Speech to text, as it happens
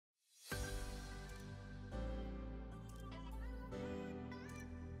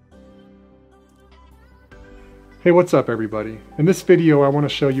Hey, what's up everybody? In this video I want to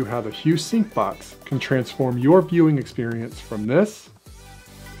show you how the Hue Sync Box can transform your viewing experience from this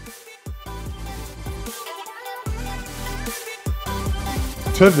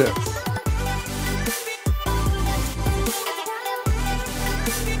to this.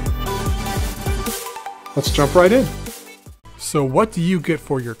 Let's jump right in. So what do you get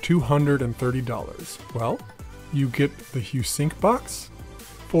for your $230? Well, you get the Hue Sync Box.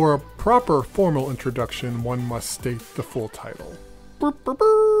 For a proper formal introduction, one must state the full title.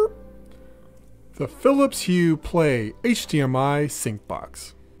 The Philips Hue Play HDMI Sync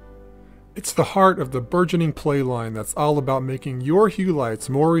Box. It's the heart of the burgeoning Play line that's all about making your Hue lights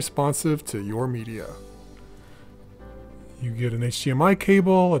more responsive to your media. You get an HDMI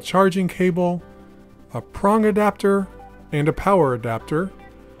cable, a charging cable, a prong adapter, and a power adapter,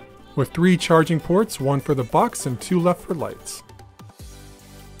 with 3 charging ports, 1 for the box and 2 left for lights.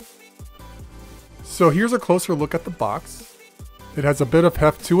 So here's a closer look at the box. It has a bit of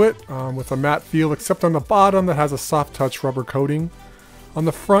heft to it, with a matte feel except on the bottom that has a soft touch rubber coating. On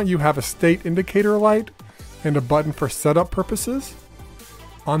the front you have a state indicator light and a button for setup purposes.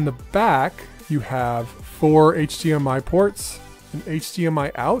 On the back you have 4 HDMI ports, an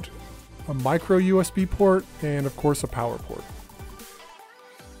HDMI out, a micro USB port, and of course a power port.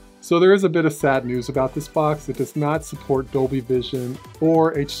 So there is a bit of sad news about this box. It does not support Dolby Vision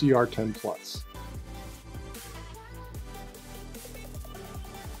or HDR10+.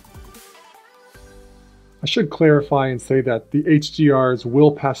 I should clarify and say that the HDRs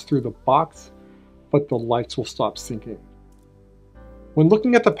will pass through the box, but the lights will stop syncing. When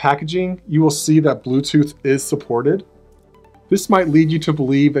looking at the packaging, you will see that Bluetooth is supported. This might lead you to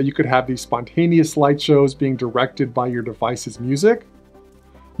believe that you could have these spontaneous light shows being directed by your device's music.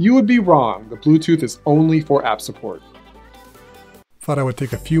 You would be wrong. The Bluetooth is only for app support. Thought I would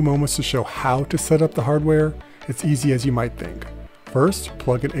take a few moments to show how to set up the hardware. It's easy as you might think. First,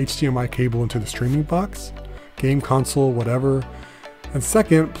 plug an HDMI cable into the streaming box, game console, whatever. And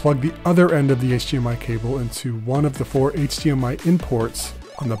second, plug the other end of the HDMI cable into one of the 4 HDMI in ports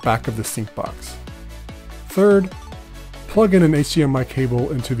on the back of the sync box. Third, plug in an HDMI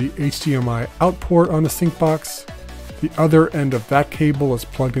cable into the HDMI out port on the sync box. The other end of that cable is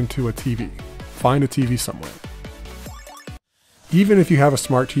plugged into a TV. Find a TV somewhere. Even if you have a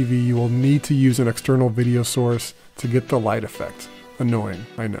smart TV, you will need to use an external video source to get the light effect. Annoying,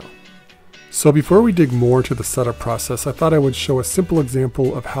 I know. So before we dig more into the setup process, I thought I would show a simple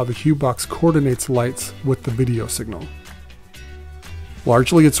example of how the Hue box coordinates lights with the video signal.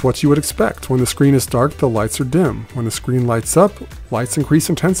 Largely, it's what you would expect. When the screen is dark, the lights are dim. When the screen lights up, lights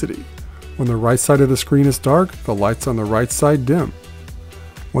increase intensity. When the right side of the screen is dark, the lights on the right side dim.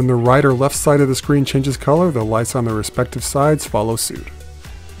 When the right or left side of the screen changes color, the lights on the respective sides follow suit.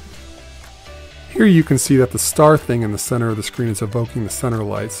 Here you can see that the star thing in the center of the screen is evoking the center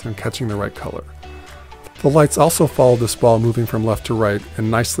lights and catching the right color. The lights also follow this ball moving from left to right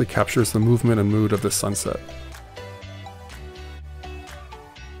and nicely captures the movement and mood of the sunset.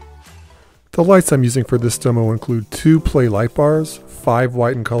 The lights I'm using for this demo include 2 Play light bars, 5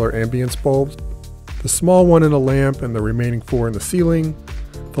 white and color ambience bulbs, the small one in a lamp and the remaining 4 in the ceiling.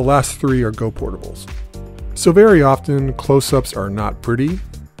 The last 3 are Go portables. So very often, close-ups are not pretty.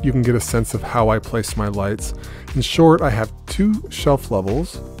 You can get a sense of how I place my lights. In short, I have 2 shelf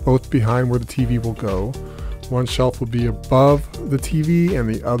levels, both behind where the TV will go. One shelf will be above the TV and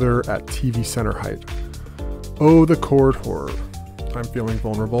the other at TV center height. Oh, the cord horror. I'm feeling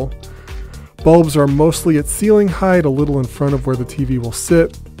vulnerable. Bulbs are mostly at ceiling height, a little in front of where the TV will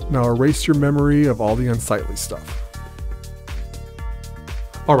sit. Now erase your memory of all the unsightly stuff.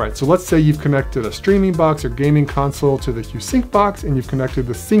 Alright, so let's say you've connected a streaming box or gaming console to the Hue Sync Box, and you've connected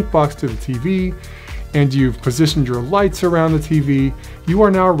the sync box to the TV, and you've positioned your lights around the TV. You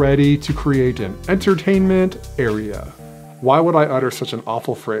are now ready to create an entertainment area. Why would I utter such an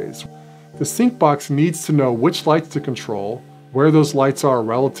awful phrase? The sync box needs to know which lights to control, where those lights are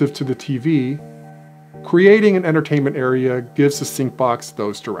relative to the TV. Creating an entertainment area gives the sync box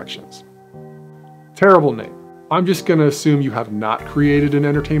those directions. Terrible name. I'm just going to assume you have not created an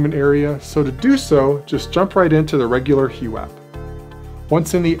entertainment area, so to do so, just jump right into the regular Hue app.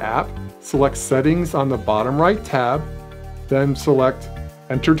 Once in the app, select Settings on the bottom right tab, then select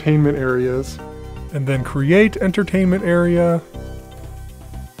Entertainment Areas, and then Create Entertainment Area.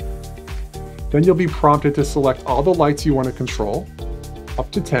 Then you'll be prompted to select all the lights you want to control, up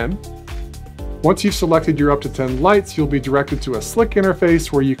to 10. Once you've selected your up to 10 lights, you'll be directed to a slick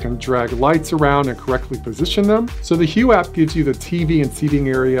interface where you can drag lights around and correctly position them. So the Hue app gives you the TV and seating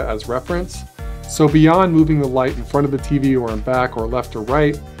area as reference. So beyond moving the light in front of the TV or in back or left or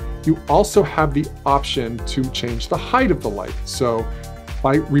right, You also have the option to change the height of the light. So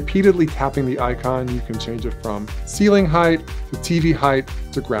by repeatedly tapping the icon, you can change it from ceiling height to TV height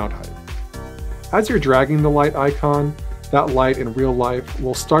to ground height. As you're dragging the light icon, that light in real life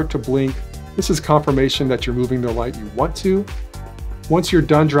will start to blink. This is confirmation that you're moving the light you want to. Once you're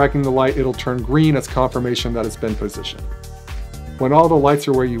done dragging the light, it'll turn green as confirmation that it's been positioned. When all the lights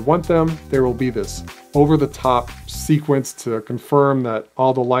are where you want them, there will be this over-the-top sequence to confirm that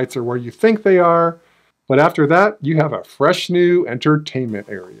all the lights are where you think they are. But after that, you have a fresh new entertainment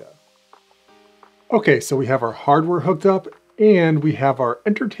area. Okay, so we have our hardware hooked up and we have our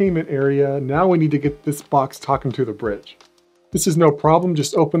entertainment area. Now we need to get this box talking to the BRYDGE. This is no problem,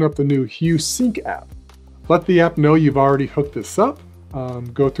 just open up the new Hue Sync app. Let the app know you've already hooked this up.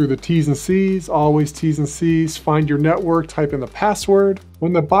 Go through the T's and C's, always T's and C's, find your network, type in the password.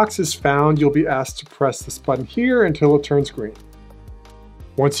 When the box is found, you'll be asked to press this button here until it turns green.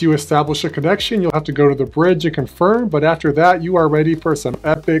 Once you establish a connection, you'll have to go to the BRYDGE and confirm, but after that, you are ready for some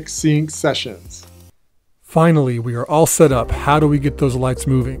epic sync sessions. Finally, we are all set up. How do we get those lights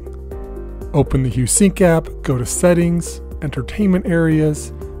moving? Open the Hue Sync app, go to Settings, Entertainment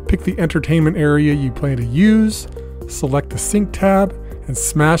Areas, pick the entertainment area you plan to use, select the Sync tab, and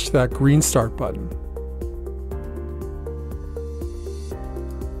smash that green Start button.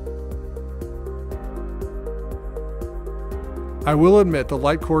 I will admit the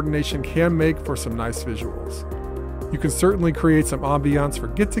light coordination can make for some nice visuals. You can certainly create some ambiance for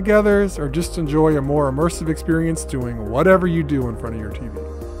get-togethers or just enjoy a more immersive experience doing whatever you do in front of your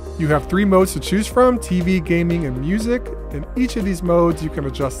TV. You have 3 modes to choose from: TV, gaming, and music. In each of these modes, you can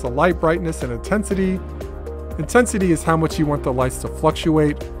adjust the light brightness and intensity. Intensity is how much you want the lights to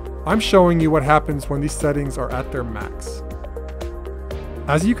fluctuate. I'm showing you what happens when these settings are at their max.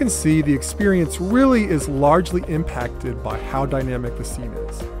 As you can see, the experience really is largely impacted by how dynamic the scene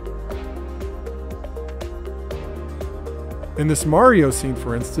is. In this Mario scene,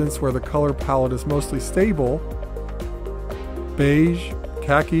 for instance, where the color palette is mostly stable, beige,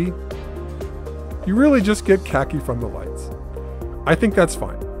 khaki, you really just get khaki from the lights. I think that's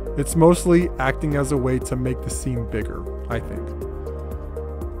fine. It's mostly acting as a way to make the scene bigger, I think.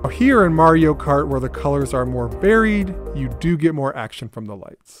 Here in Mario Kart, where the colors are more varied, you do get more action from the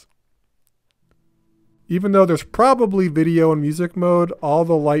lights. Even though there's probably video and music mode, all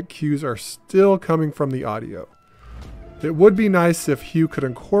the light cues are still coming from the audio. It would be nice if Hue could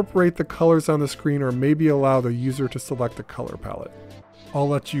incorporate the colors on the screen or maybe allow the user to select a color palette. I'll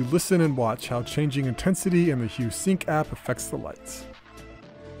let you listen and watch how changing intensity in the Hue Sync app affects the lights.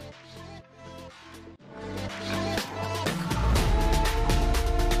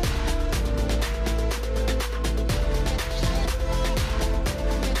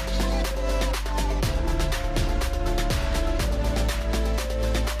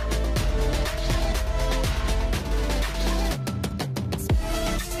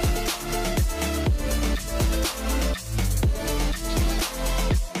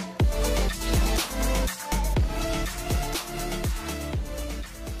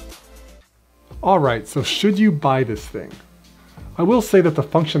 Alright, so should you buy this thing? I will say that the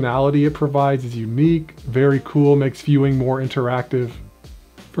functionality it provides is unique, very cool, makes viewing more interactive.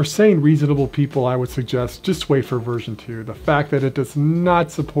 For sane, reasonable people, I would suggest just wait for version 2. The fact that it does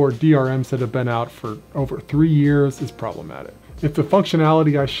not support DRMs that have been out for over 3 years is problematic. If the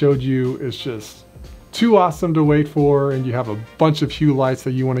functionality I showed you is just too awesome to wait for and you have a bunch of Hue lights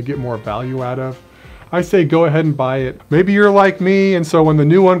that you want to get more value out of, I say go ahead and buy it. Maybe you're like me, and so when the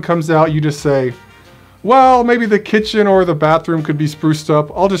new one comes out, you just say, well, maybe the kitchen or the bathroom could be spruced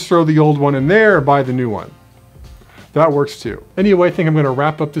up. I'll just throw the old one in there or buy the new one. That works too. Anyway, I think I'm going to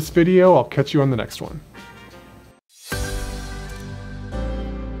wrap up this video. I'll catch you on the next one.